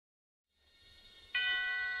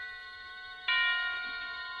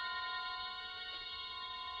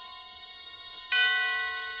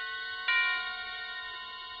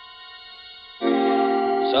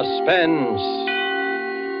Suspense.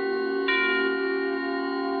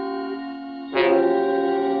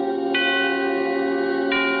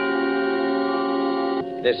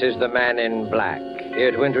 This is the Man in Black,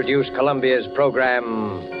 here to introduce Columbia's program,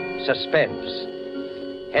 Suspense.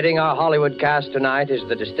 Heading our Hollywood cast tonight is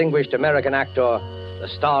the distinguished American actor, the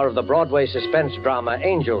star of the Broadway suspense drama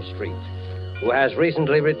Angel Street, who has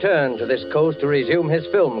recently returned to this coast to resume his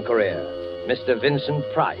film career, Mr. Vincent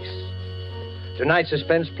Price. Tonight's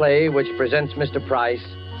suspense play, which presents Mr. Price,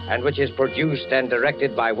 and which is produced and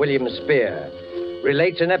directed by William Spier,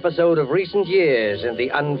 relates an episode of recent years in the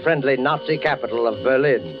unfriendly Nazi capital of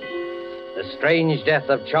Berlin. The strange death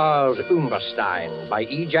of Charles Umberstein by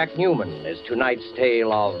E. Jack Neuman is tonight's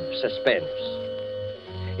tale of suspense.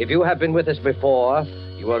 If you have been with us before,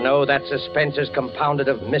 you will know that suspense is compounded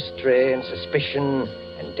of mystery and suspicion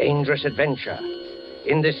and dangerous adventure.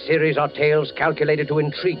 In this series are tales calculated to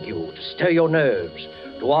intrigue you, to stir your nerves,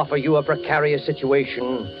 to offer you a precarious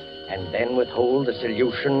situation, and then withhold the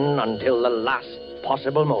solution until the last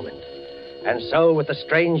possible moment. And so, with the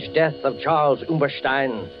strange death of Charles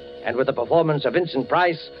Umberstein, and with the performance of Vincent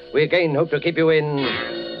Price, we again hope to keep you in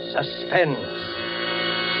suspense.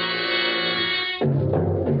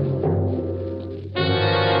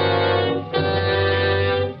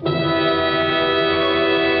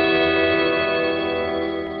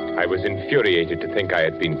 I was infuriated to think I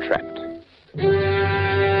had been trapped.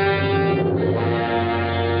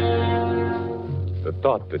 The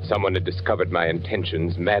thought that someone had discovered my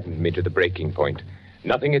intentions maddened me to the breaking point.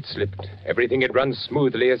 Nothing had slipped. Everything had run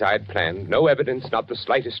smoothly as I had planned. No evidence, not the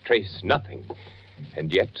slightest trace, nothing.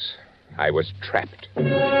 And yet, I was trapped.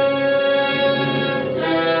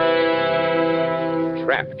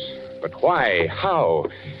 Trapped? But why? How?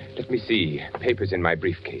 Let me see. Papers in my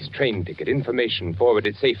briefcase, train ticket, information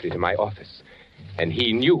forwarded safely to my office. And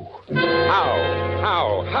he knew.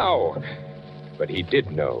 How? But he did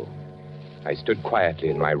know. I stood quietly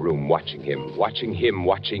in my room watching him, watching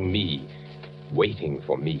me, waiting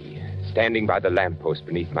for me, standing by the lamppost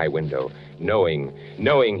beneath my window,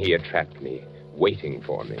 knowing he had trapped me, waiting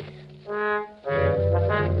for me.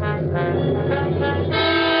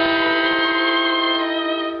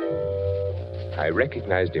 I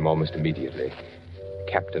recognized him almost immediately.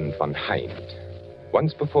 Captain von Hind.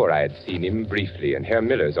 Once before I had seen him briefly in Herr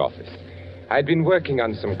Miller's office. I had been working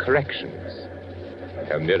on some corrections.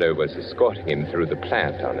 Herr Miller was escorting him through the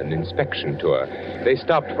plant on an inspection tour. They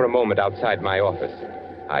stopped for a moment outside my office.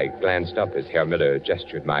 I glanced up as Herr Miller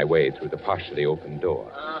gestured my way through the partially open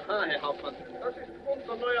door. Aha, Herr Hauptmann. Das ist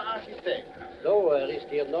unser neuer Architekt. So,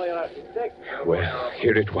 ist Ihr neuer Architekt? Well,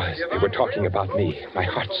 here it was. They were talking about me. My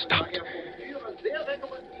heart stopped.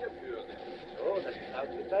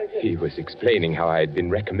 He was explaining how I had been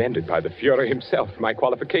recommended by the Führer himself, my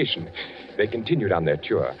qualification. They continued on their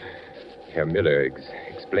tour. Herr Miller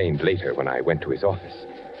explained later when I went to his office.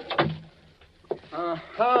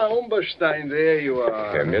 Aha, Umberstein, there you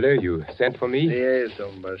are. Herr Miller, you sent for me? Yes,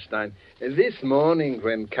 Umberstein. This morning,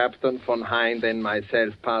 when Captain von Hind and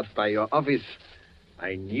myself passed by your office,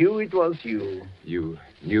 I knew it was you. You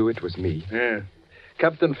knew it was me? Yeah.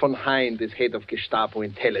 Captain von Hind is head of Gestapo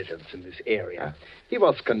intelligence in this area. He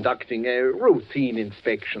was conducting a routine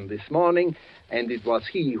inspection this morning, and it was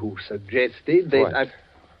he who suggested that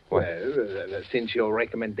What? Well, since your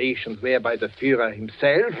recommendations were by the Führer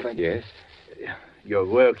himself... Yes? Your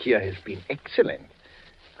work here has been excellent.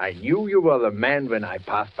 I knew you were the man when I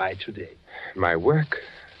passed by today. My work?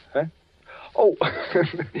 Huh? Oh,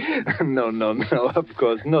 no, of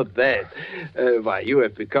course, not that. Why, you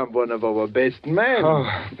have become one of our best men. Oh,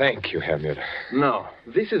 thank you, Herr Miller. No,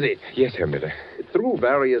 this is it. Yes, Herr Miller. Through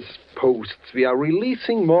various posts, we are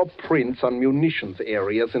releasing more prints on munitions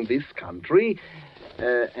areas in this country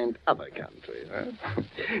and other countries. Huh?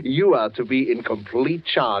 You are to be in complete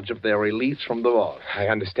charge of their release from the war. I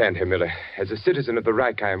understand, Herr Miller. As a citizen of the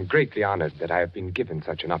Reich, I am greatly honored that I have been given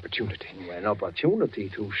such an opportunity. An opportunity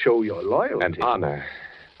to show your loyalty. An honor.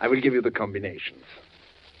 I will give you the combinations.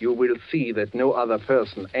 You will see that no other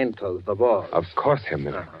person enters the war. Of course, Herr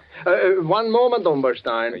Miller. One moment,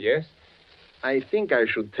 Umberstein. Yes? I think I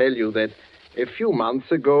should tell you that a few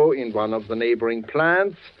months ago, in one of the neighboring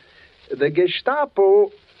plants, the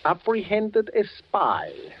Gestapo apprehended a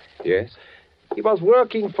spy. Yes? He was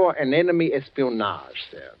working for an enemy espionage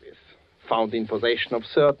service, found in possession of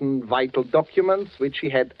certain vital documents which he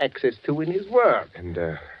had access to in his work. And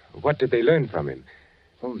what did they learn from him?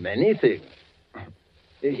 Oh, many things.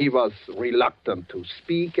 He was reluctant to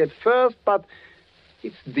speak at first, but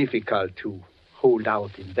it's difficult to hold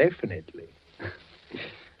out indefinitely.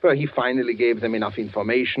 Well, he finally gave them enough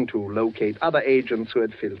information to locate other agents who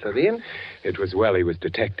had filtered in. It was well he was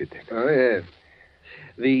detected then. Oh, yeah.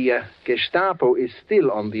 The Gestapo is still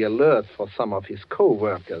on the alert for some of his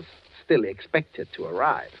co-workers, still expected to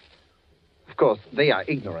arrive. Of course, they are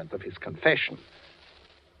ignorant of his confession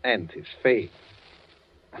and his fate.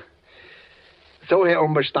 So, Herr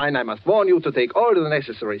Umberstein, I must warn you to take all the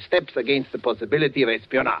necessary steps against the possibility of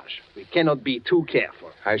espionage. We cannot be too careful.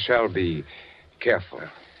 I shall be careful.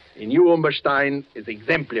 In you, Umberstein, is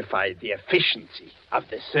exemplified the efficiency of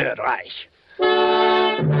the Third Reich.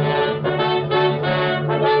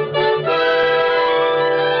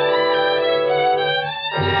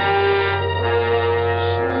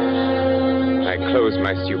 I closed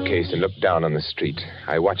my suitcase and looked down on the street.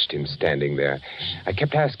 I watched him standing there. I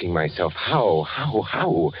kept asking myself, how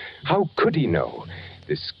could he know?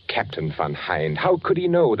 This Captain von Hind, how could he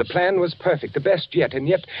know? The plan was perfect, the best yet, and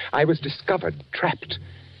yet I was discovered, trapped.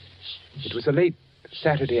 It was a late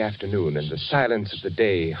Saturday afternoon, and the silence of the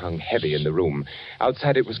day hung heavy in the room.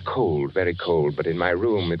 Outside it was cold, very cold, but in my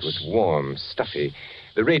room it was warm, stuffy.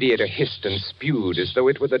 The radiator hissed and spewed as though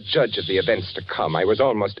it were the judge of the events to come. I was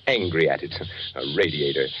almost angry at it. A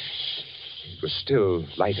radiator. It was still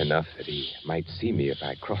light enough that he might see me if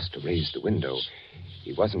I crossed to raise the window.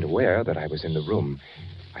 He wasn't aware that I was in the room.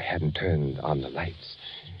 I hadn't turned on the lights.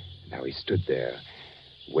 Now he stood there,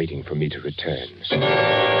 waiting for me to return.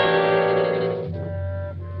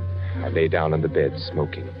 I lay down on the bed,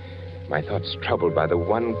 smoking, my thoughts troubled by the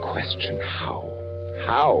one question, how?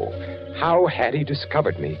 How had he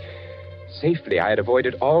discovered me? Safely, I had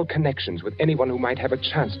avoided all connections with anyone who might have a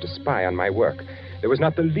chance to spy on my work. There was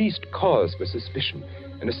not the least cause for suspicion.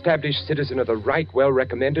 An established citizen of the Reich,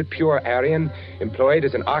 well-recommended, pure Aryan, employed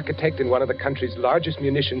as an architect in one of the country's largest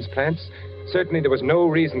munitions plants. Certainly there was no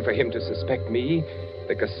reason for him to suspect me.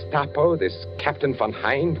 The Gestapo, this Captain von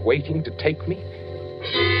Hind, waiting to take me.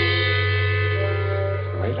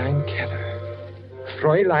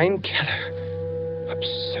 Fräulein Keller.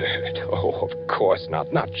 Absurd. Oh, of course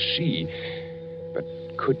not. Not she. But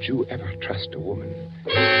could you ever trust a woman?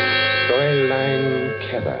 Fräulein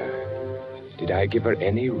Keller. Did I give her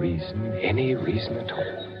any reason at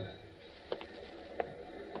all?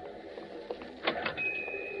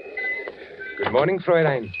 Good morning,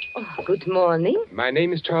 Fräulein. Oh, good morning. My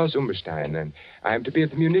name is Charles Umberstein, and I am to be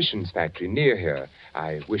at the munitions factory near here.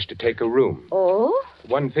 I wish to take a room. Oh?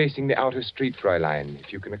 One facing the outer street, Fräulein,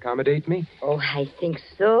 if you can accommodate me. Oh, I think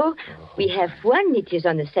so. We have one. It is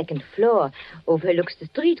on the second floor. Overlooks the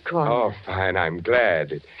street corner. Oh, fine. I'm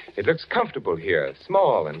glad. It looks comfortable here.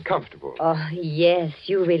 Small and comfortable. Oh, yes.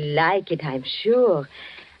 You will like it, I'm sure.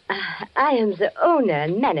 I am the owner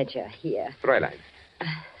and manager here. Fräulein.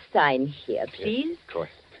 Sign here, please. Yes, of course.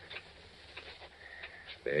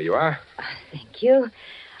 There you are. Thank you.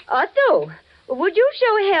 Otto, would you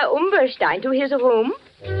show Herr Umberstein to his room?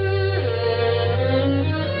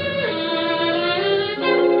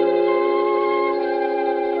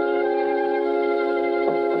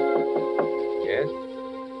 Yes?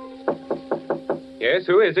 Yes,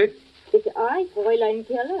 who is it? It's I, Fräulein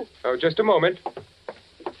Keller. Oh, just a moment.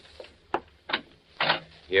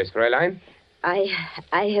 Yes, Fräulein? I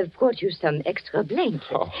have brought you some extra blankets.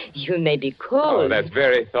 Oh. You may be cold. Oh, that's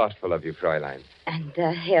very thoughtful of you, Fräulein. And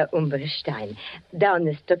Herr Umberstein, down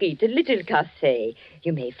the street, a little café.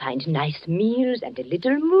 You may find nice meals and a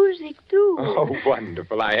little music, too. Oh,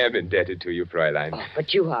 wonderful. I am indebted to you, Fräulein. Oh,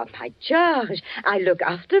 but you are my charge. I look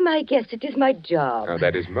after my guests. It is my job. Oh,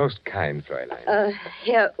 that is most kind, Fräulein.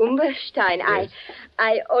 Herr Umberstein, yes?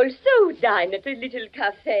 I also dine at a little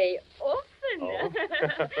café often. Oh. I hope I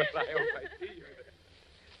see you.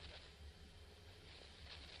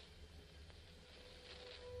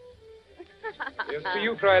 Here's to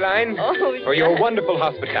you, Fräulein, for your wonderful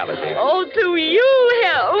hospitality. Oh, to you,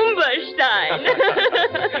 Herr Umberstein.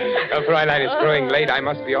 Fräulein, it's growing late. I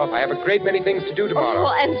must be off. I have a great many things to do tomorrow.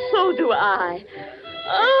 Oh, and so do I.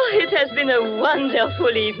 Oh, it has been a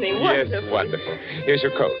wonderful evening. Wonderful. Yes, wonderful. Here's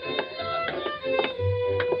your coat.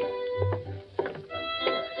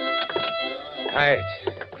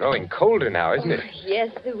 It's growing colder now, isn't it? Yes,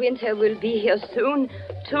 the winter will be here soon.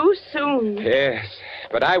 Too soon. Yes,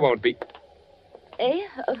 but I won't be...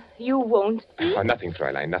 You won't be? Oh, nothing,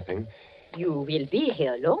 Fräulein, nothing. You will be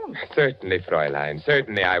here long. Certainly, Fräulein.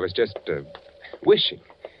 Certainly, I was just wishing.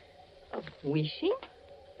 Wishing?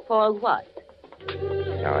 For what?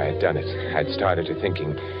 No, I had done it. I'd started to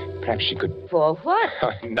thinking perhaps she could... For what?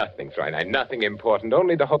 Oh, nothing, Fräulein, nothing important.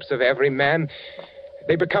 Only the hopes of every man.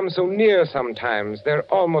 They become so near sometimes. They're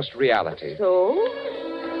almost reality. So?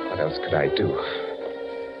 What else could I do?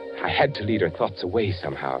 I had to lead her thoughts away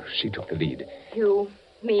somehow. She took the lead.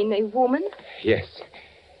 mean a woman? Yes.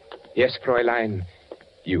 Yes, Fräulein.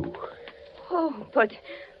 You. Oh, but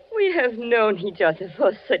we have known each other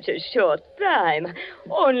for such a short time.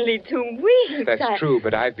 Only 2 weeks. That's true,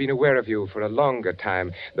 but I've been aware of you for a longer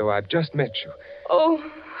time, though I've just met you. Oh,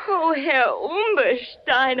 Herr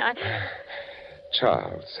Umberstein,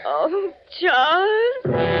 Charles. Oh, Charles?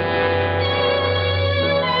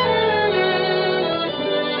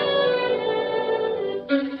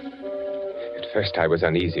 At first I was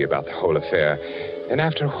uneasy about the whole affair. And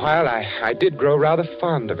after a while, I did grow rather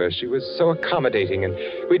fond of her. She was so accommodating, and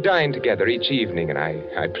we dined together each evening, and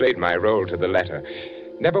I played my role to the letter.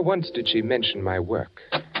 Never once did she mention my work.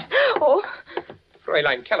 Oh.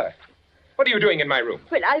 Fräulein Keller, what are you doing in my room?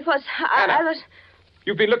 Well, I was...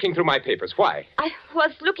 You've been looking through my papers. Why? I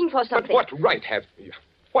was looking for something. But what right have you?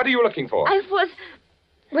 What are you looking for? I was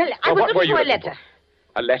looking for a letter.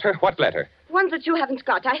 A letter? What letter? One that you haven't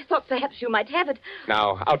got. I thought perhaps you might have it.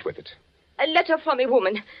 Now, out with it. A letter from a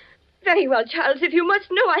woman. Very well, Charles, if you must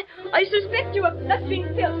know, I suspect you of nothing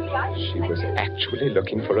filthy. She was actually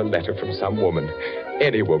looking for a letter from some woman.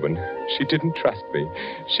 Any woman. She didn't trust me.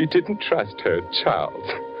 She didn't trust her Charles.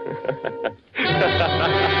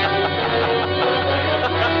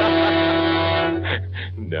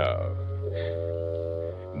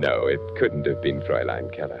 No, it couldn't have been Fräulein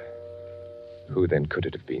Keller. Who then could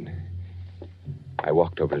it have been? I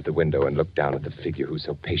walked over to the window and looked down at the figure who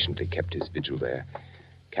so patiently kept his vigil there.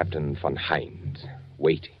 Captain von Heinz,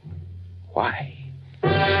 waiting. Why?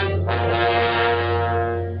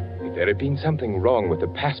 If there had been something wrong with the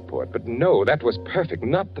passport, but no, that was perfect,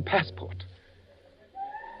 not the passport.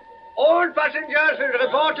 All passengers will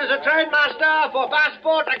report to the trainmaster for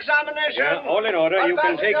passport examination. Yeah, all in order. You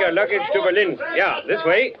can take your luggage to Berlin. Yeah, this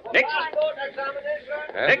way. Next.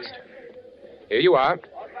 Next. Here you are.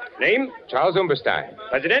 Name? Charles Umberstein.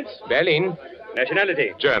 Residence? Berlin.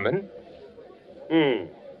 Nationality? German.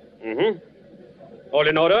 All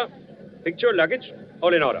in order. Picture, luggage,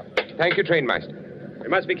 all in order. Thank you, trainmaster. You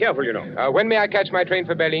must be careful, you know. When may I catch my train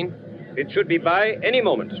for Berlin? It should be by any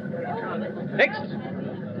moment. Next.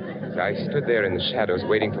 As I stood there in the shadows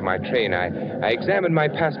waiting for my train, I examined my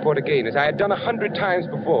passport again, as I had done 100 times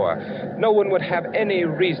before. No one would have any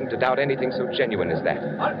reason to doubt anything so genuine as that.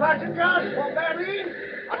 All passengers for Berlin!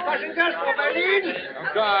 All passengers for Berlin!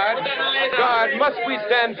 Guard, must we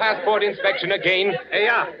stand passport inspection again?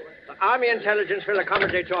 Yeah. The Army intelligence will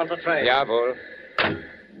accommodate you on the train. Jawohl.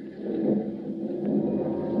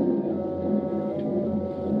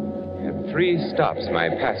 At 3 stops, my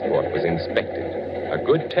passport was inspected. A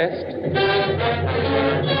good test?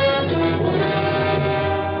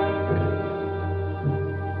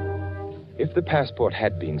 If the passport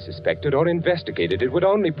had been suspected or investigated, it would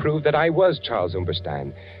only prove that I was Charles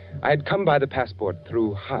Umberstein. I had come by the passport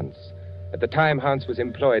through Hans. At the time, Hans was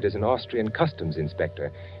employed as an Austrian customs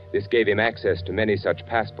inspector. This gave him access to many such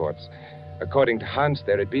passports. According to Hans,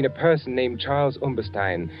 there had been a person named Charles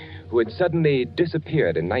Umberstein who had suddenly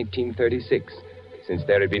disappeared in 1936. Since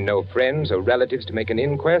there had been no friends or relatives to make an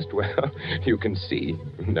inquest, well, you can see.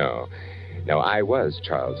 No, I was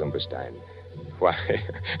Charles Umberstein. Why,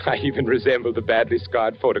 I even resembled the badly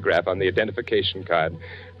scarred photograph on the identification card.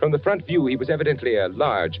 From the front view, he was evidently a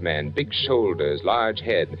large man, big shoulders, large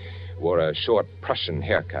head, wore a short Prussian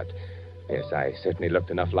haircut. Yes, I certainly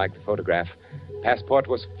looked enough like the photograph. Passport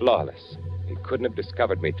was flawless. He couldn't have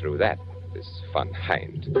discovered me through that, this von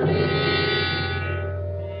Heinz.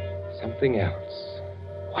 Something else.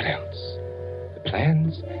 What else? The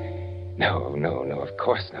plans? No, of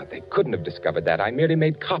course not. They couldn't have discovered that. I merely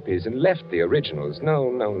made copies and left the originals. No,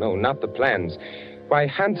 not the plans. Why,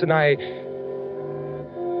 Hans and I...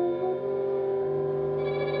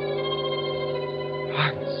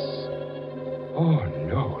 Hans. Oh,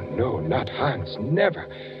 no, not Hans. Never.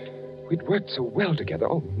 We'd worked so well together.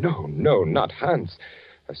 Oh, no, not Hans.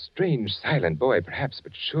 A strange, silent boy, perhaps,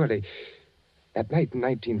 but surely... That night in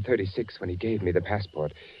 1936, when he gave me the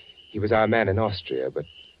passport, he was our man in Austria, but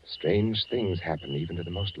strange things happen even to the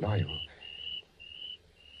most loyal.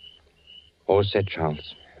 All set,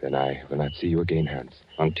 Charles. Then I will not see you again, Hans.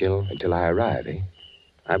 Until I arrive, eh?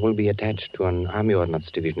 I will be attached to an Army Ordnance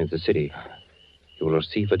division in the city. You will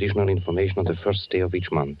receive additional information on the first day of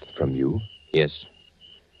each month. From you? Yes.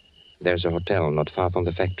 There's a hotel not far from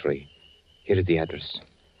the factory. Here is the address.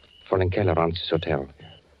 Fräulein Keller runs this hotel.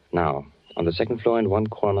 Now... On the second floor in one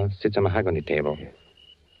corner sits a mahogany table.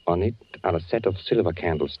 On it are a set of silver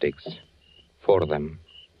candlesticks. 4 of them.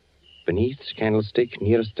 Beneath the candlestick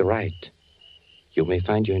nearest the right, you may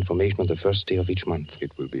find your information on the first day of each month.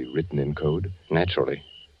 It will be written in code? Naturally.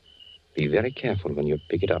 Be very careful when you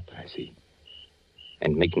pick it up. I see.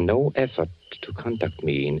 and make no effort to contact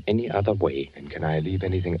me in any other way. And can I leave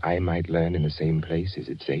anything I might learn in the same place? Is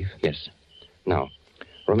it safe? Yes. Now,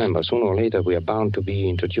 remember, sooner or later we are bound to be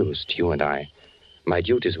introduced, you and I. My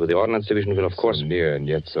duties with the Ordnance Division will, of course... So near and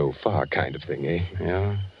yet so far kind of thing, eh?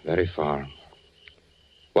 Yeah, very far.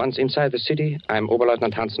 Once inside the city, I'm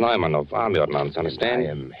Oberleutnant Hans Neumann of Army Ordnance, understand? And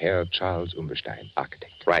I am Herr Charles Umberstein,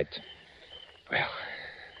 architect. Right. Well,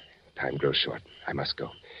 time grows short. I must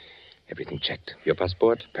go. Everything checked. Your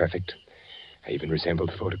passport? Perfect. I even resemble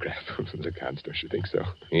the photograph. Look, Hans, don't you think so?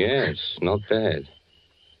 Yes, not bad.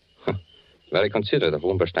 Very considerate of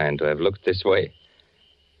Umberstein to have looked this way.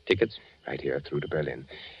 Tickets? Right here, through to Berlin.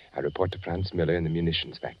 I report to Franz Miller in the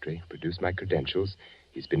munitions factory, produce my credentials.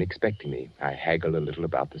 He's been expecting me. I haggle a little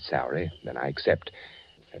about the salary, then I accept.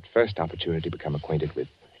 At first opportunity, become acquainted with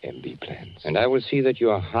MB plans. And I will see that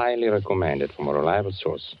you are highly recommended from a reliable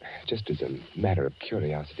source. Just as a matter of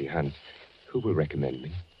curiosity, Hans, who will recommend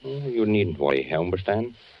me? Oh, you needn't worry, Herr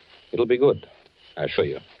Umberstein. It'll be good, I assure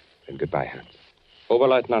you. Then goodbye, Hans.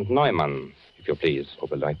 Oberleutnant Neumann, if you please.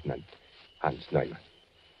 Oberleutnant Hans Neumann.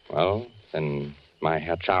 Well, then, my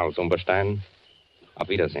Herr Charles Umberstein, auf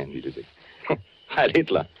Wiedersehen. Wiedersehen. Heil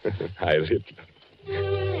Hitler. Heil Hitler.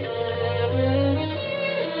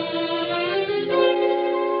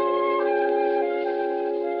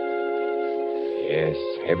 Yes,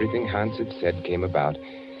 everything Hans had said came about.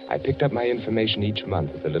 I picked up my information each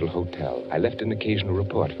month at the little hotel. I left an occasional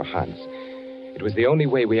report for Hans. It was the only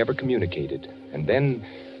way we ever communicated. And then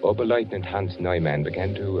Oberleutnant Hans Neumann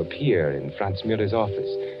began to appear in Franz Müller's office.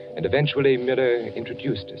 And eventually Müller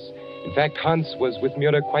introduced us. In fact, Hans was with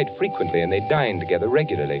Müller quite frequently, and they dined together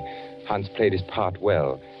regularly. Hans played his part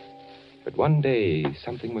well. But one day,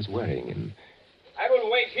 something was worrying him. I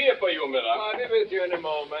will wait here for you, Miller. I'll be with you in a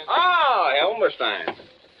moment. Ah, Herr Umberstein.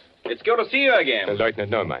 It's good to see you again. Lieutenant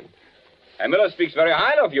Neumann. Herr Miller speaks very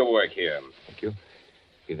highly of your work here. Thank you.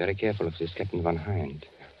 Be very careful of this Captain Von Hind.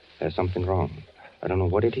 There's something wrong. I don't know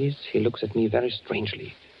what it is. He looks at me very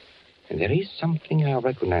strangely. And there is something I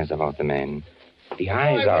recognize about the man. The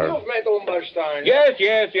eyes are... You've met Umberstein. Yes.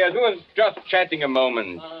 We was just chatting a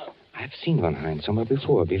moment. I've seen Von Hind somewhere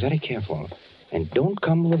before. Be very careful. And don't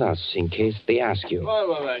come with us in case they ask you.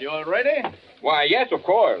 Well, you all ready? Why, yes, of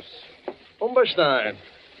course. Umberstein,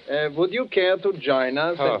 would you care to join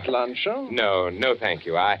us at luncheon? No, thank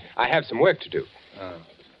you. I have some work to do.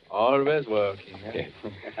 Always working. Eh?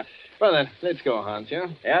 Yes. Well, then, let's go, Hans, yeah?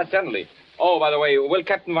 Yeah, certainly. Oh, by the way, will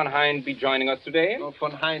Captain Von Hind be joining us today? No,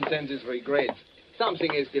 Von Hind sends his regrets.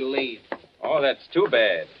 Something is delayed. Oh, that's too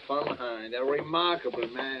bad. Von Hind, a remarkable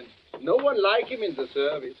man. No one like him in the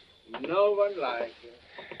service. No one like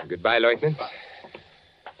him. Goodbye, Lieutenant.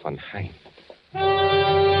 Von Hind.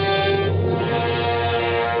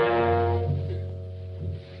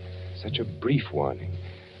 Such a brief warning.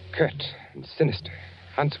 Curt and sinister.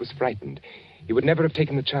 Hans was frightened. He would never have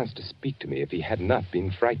taken the chance to speak to me if he had not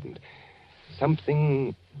been frightened.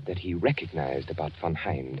 Something that he recognized about Von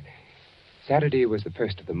Hind. Saturday was the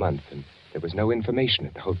first of the month, and there was no information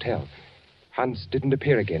at the hotel. Hans didn't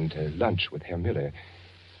appear again to lunch with Herr Müller.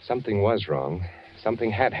 Something was wrong.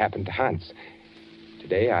 Something had happened to Hans.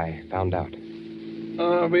 Today I found out.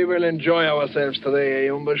 We will enjoy ourselves today,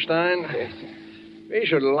 Umberstein. Yes. We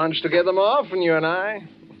should lunch together more often, you and I.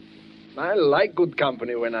 I like good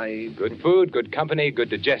company when I eat. Good food, good company, good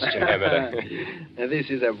digestion, Herr Müller. This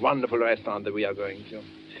is a wonderful restaurant that we are going to.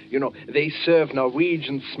 You know, they serve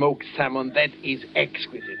Norwegian smoked salmon that is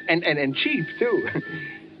exquisite. And cheap, too.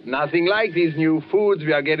 Nothing like these new foods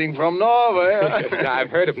we are getting from Norway. I've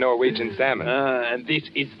heard of Norwegian salmon. And this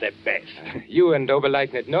is the best. You and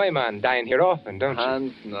Oberleutnant Neumann dine here often, don't you?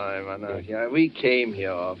 Hans Neumann, yeah. We came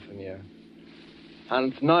here often, yeah.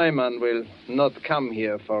 Hans Neumann will not come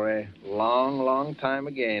here for a long, long time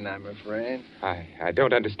again, I'm afraid. I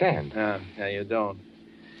don't understand. Yeah, you don't.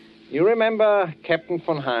 You remember Captain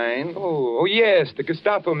Von Hind? Oh, yes, the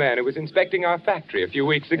Gestapo man who was inspecting our factory a few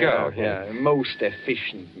weeks ago. Yeah, a most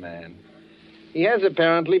efficient man. He has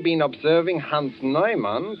apparently been observing Hans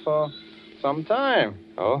Neumann for some time.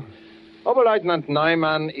 Oh? Oberleutnant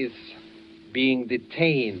Neumann is being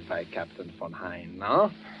detained by Captain Von Hind, no?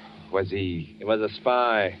 Was he... He was a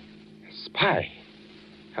spy. Spy?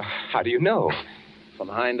 How do you know? Von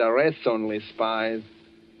Hind arrests only spies.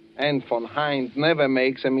 And Von Hind never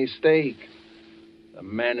makes a mistake. The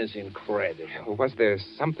man is incredible. Was there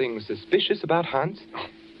something suspicious about Hans?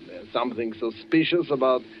 There's something suspicious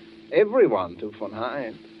about everyone to Von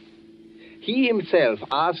Hind. He himself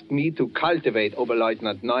asked me to cultivate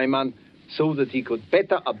Oberleutnant Neumann so that he could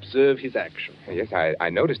better observe his action. Yes, I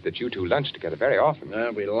noticed that you two lunch together very often.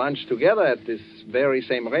 We lunch together at this very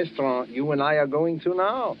same restaurant you and I are going to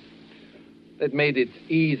now. That made it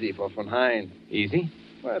easy for von Hind. Easy?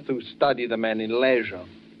 Well, to study the man in leisure.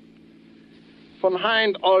 Von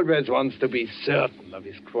Hind always wants to be certain of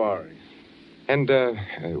his quarry. And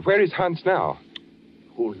where is Hans now?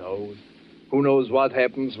 Who knows? Who knows what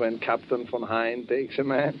happens when Captain von Hind takes a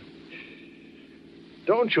man?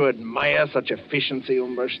 Don't you admire such efficiency,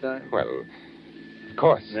 Umberstein? Well, of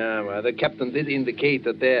course. Yeah, well, the captain did indicate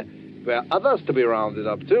that there were others to be rounded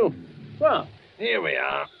up, too. Well, here we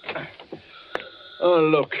are. Oh,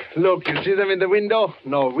 look, you see them in the window?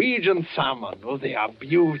 Norwegian salmon. Oh, they are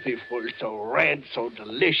beautiful, so red, so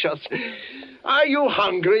delicious. Are you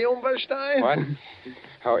hungry, Umberstein? What?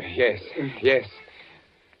 Oh, yes.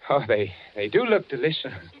 Oh, they do look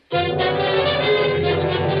delicious.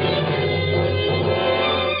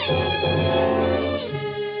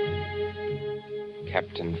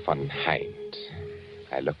 Captain von Hind.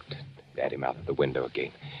 I looked at him out of the window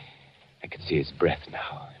again. I could see his breath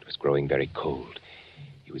now. It was growing very cold.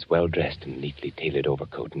 He was well dressed in a neatly tailored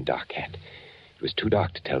overcoat and dark hat. It was too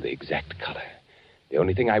dark to tell the exact color. The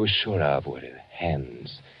only thing I was sure of were the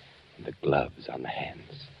hands and the gloves on the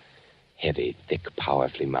hands. Heavy, thick,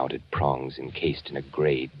 powerfully mounted prongs encased in a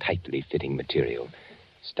gray, tightly fitting material.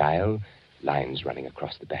 Style, lines running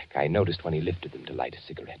across the back. I noticed when he lifted them to light a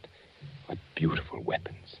cigarette. What beautiful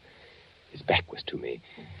weapons. His back was to me.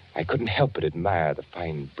 I couldn't help but admire the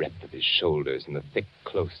fine breadth of his shoulders and the thick,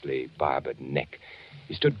 closely barbered neck.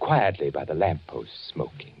 He stood quietly by the lamppost,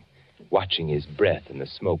 smoking, watching his breath and the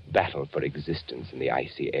smoke battle for existence in the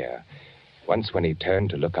icy air. Once when he turned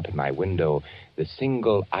to look up at my window, the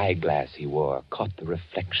single eyeglass he wore caught the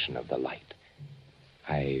reflection of the light.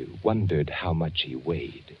 I wondered how much he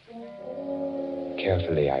weighed.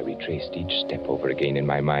 Carefully, I retraced each step over again in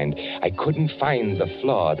my mind. I couldn't find the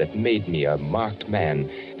flaw that made me a marked man.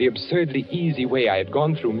 The absurdly easy way I had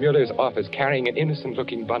gone through Mueller's office carrying an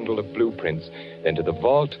innocent-looking bundle of blueprints, then to the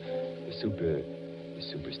vault, the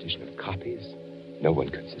superstition of copies. No one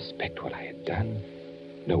could suspect what I had done.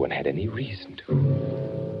 No one had any reason to.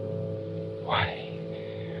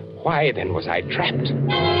 Why then was I trapped?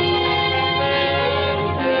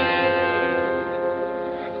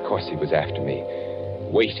 Of course he was after me,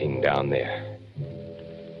 waiting down there.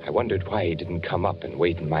 I wondered why he didn't come up and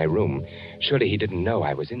wait in my room. Surely he didn't know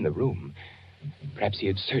I was in the room. Perhaps he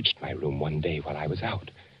had searched my room one day while I was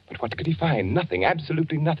out. But what could he find? Nothing,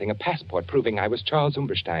 absolutely nothing. A passport proving I was Charles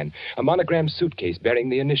Umberstein. A monogrammed suitcase bearing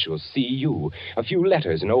the initials C.U. A few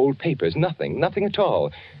letters and old papers. Nothing at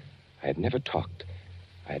all. I had never talked.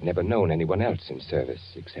 I had never known anyone else in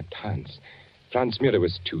service except Hans. Franz Mueller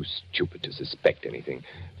was too stupid to suspect anything.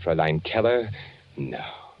 Fräulein Keller, no.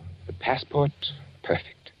 The passport,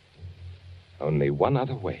 perfect. Only one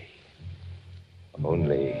other way.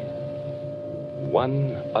 Only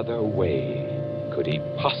one other way could he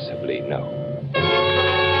possibly know.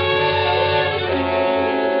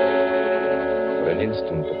 For an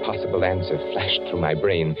instant, the possible answer flashed through my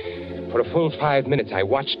brain. For a full 5 minutes, I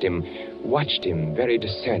watched him very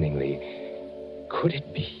discerningly. Could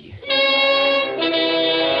it be?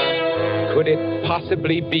 Could it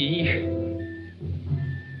possibly be?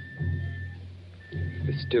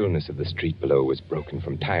 The stillness of the street below was broken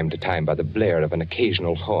from time to time by the blare of an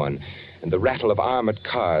occasional horn and the rattle of armored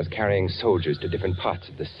cars carrying soldiers to different parts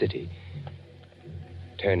of the city.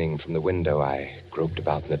 Turning from the window, I groped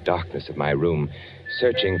about in the darkness of my room,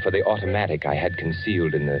 searching for the automatic I had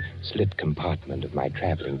concealed in the slit compartment of my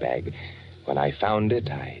traveling bag. When I found it,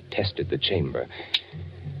 I tested the chamber.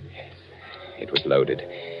 Yes, it was loaded.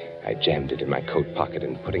 I jammed it in my coat pocket,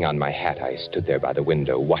 and putting on my hat, I stood there by the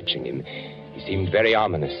window, watching him. He seemed very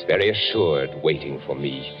ominous, very assured, waiting for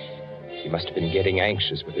me. He must have been getting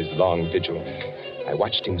anxious with his long vigil. I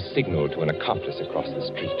watched him signal to an accomplice across the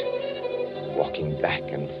street. Walking back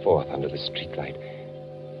and forth under the streetlight,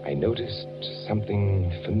 I noticed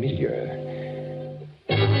something familiar.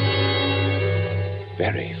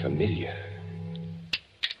 Very familiar.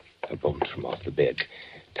 A bolt from off the bed,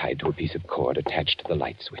 tied to a piece of cord attached to the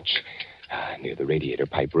light switch. Near the radiator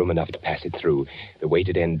pipe, room enough to pass it through, the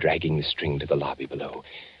weighted end dragging the string to the lobby below.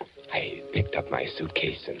 I picked up my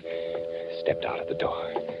suitcase and stepped out of the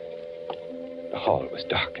door. The hall was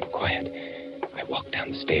dark and quiet. I walked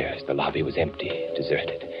down the stairs. The lobby was empty,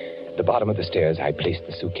 deserted. At the bottom of the stairs, I placed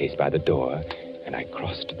the suitcase by the door, and I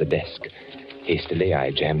crossed to the desk. Hastily,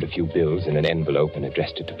 I jammed a few bills in an envelope and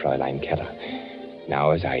addressed it to Fräulein Keller.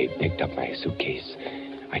 Now, as I picked up my suitcase,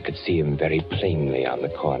 I could see him very plainly on the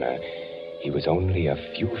corner. He was only a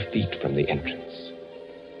few feet from the entrance.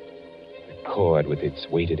 cord with its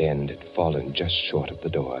weighted end had fallen just short of the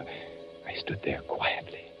door. I stood there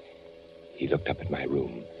quietly. He looked up at my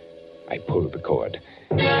room. I pulled the cord.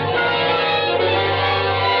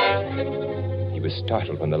 He was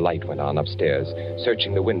startled when the light went on upstairs,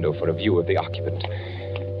 searching the window for a view of the occupant.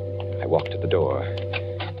 I walked to the door.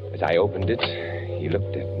 As I opened it, he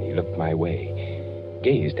looked at me, looked my way,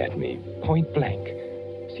 gazed at me, point blank,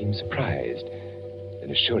 seemed surprised. Then,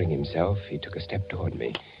 assuring himself, he took a step toward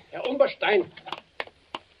me. Herr Umberstein.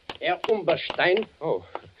 Herr Umberstein. Oh,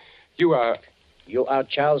 you are... You are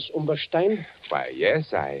Charles Umberstein? Why,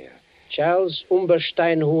 yes, Charles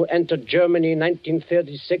Umberstein, who entered Germany in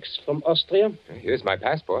 1936 from Austria? Here's my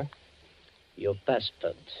passport. Your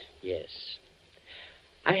passport, yes.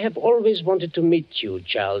 I have always wanted to meet you,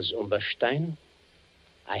 Charles Umberstein.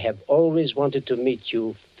 I have always wanted to meet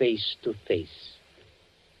you face to face.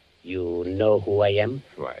 You know who I am?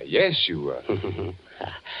 Why, yes, you are.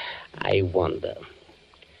 I wonder.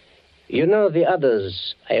 You know, the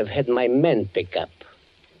others I have had my men pick up.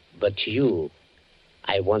 But you,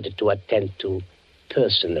 I wanted to attend to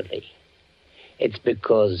personally. It's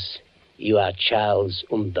because you are Charles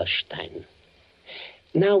Umberstein.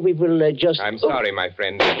 Now we will just... I'm sorry, my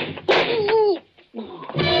friend.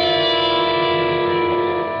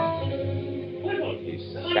 He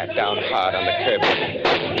sat down hard on the curb.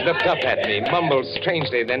 He looked up at me, mumbled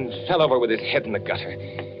strangely, then fell over with his head in the gutter.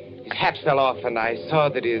 His hat fell off, and I saw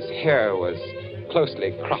that his hair was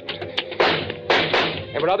closely cropped.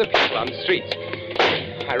 There were other people on the streets.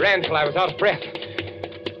 I ran till I was out of breath.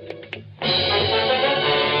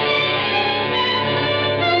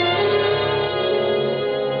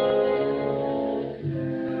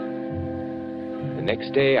 The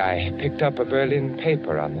next day, I picked up a Berlin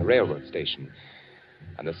paper on the railroad station.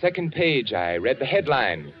 On the second page, I read the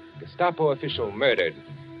headline, Gestapo official murdered.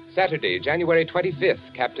 Saturday, January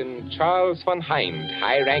 25th, Captain Charles von Hind,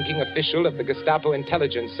 high-ranking official of the Gestapo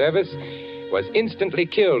intelligence service, was instantly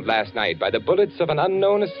killed last night by the bullets of an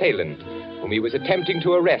unknown assailant whom he was attempting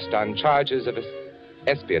to arrest on charges of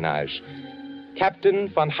espionage. Captain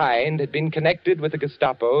von Hind had been connected with the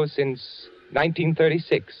Gestapo since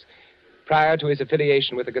 1936. Prior to his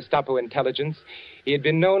affiliation with the Gestapo intelligence, he had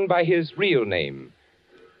been known by his real name,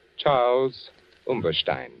 Charles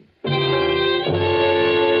Umberstein.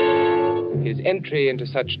 His entry into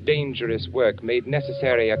such dangerous work made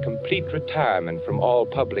necessary a complete retirement from all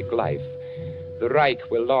public life. The Reich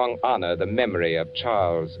will long honor the memory of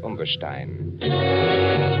Charles Umberstein.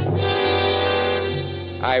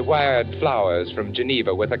 I wired flowers from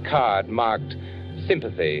Geneva with a card marked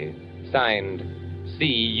Sympathy, signed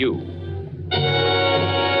C.U.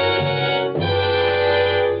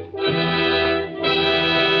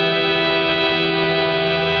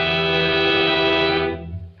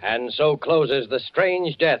 And so closes The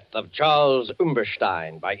Strange Death of Charles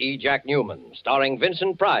Umberstein by E. Jack Neuman, starring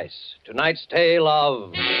Vincent Price. Tonight's tale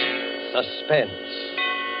of suspense.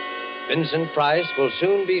 Vincent Price will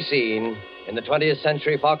soon be seen in the 20th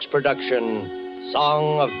Century Fox production,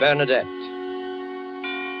 Song of Bernadette.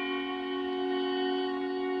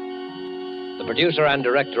 The producer and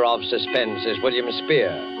director of Suspense is William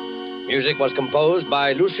Spier. Music was composed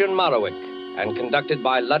by Lucien Morawick and conducted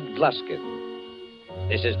by Lud Gluskin.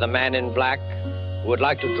 This is the Man in Black, who would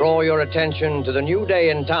like to draw your attention to the new day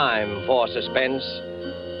and time for Suspense,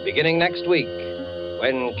 beginning next week,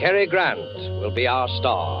 when Cary Grant will be our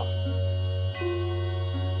star.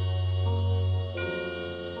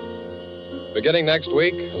 Beginning next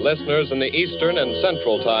week, listeners in the Eastern and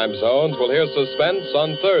Central time zones will hear Suspense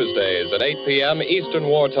on Thursdays at 8 p.m. Eastern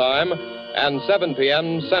Wartime and 7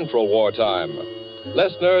 p.m. Central Wartime.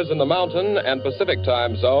 Listeners in the Mountain and Pacific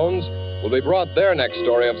time zones will be brought their next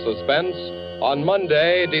story of suspense on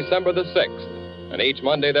Monday, December the 6th, and each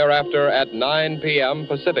Monday thereafter at 9 p.m.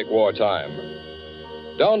 Pacific Wartime.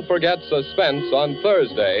 Don't forget Suspense on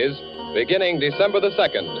Thursdays, beginning December the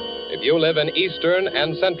 2nd, if you live in Eastern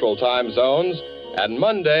and Central time zones, and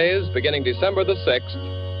Mondays, beginning December the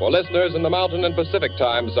 6th, for listeners in the Mountain and Pacific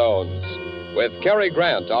time zones, with Cary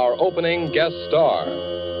Grant, our opening guest star.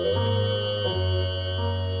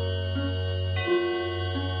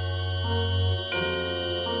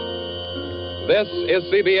 This is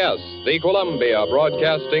CBS, the Columbia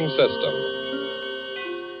Broadcasting System.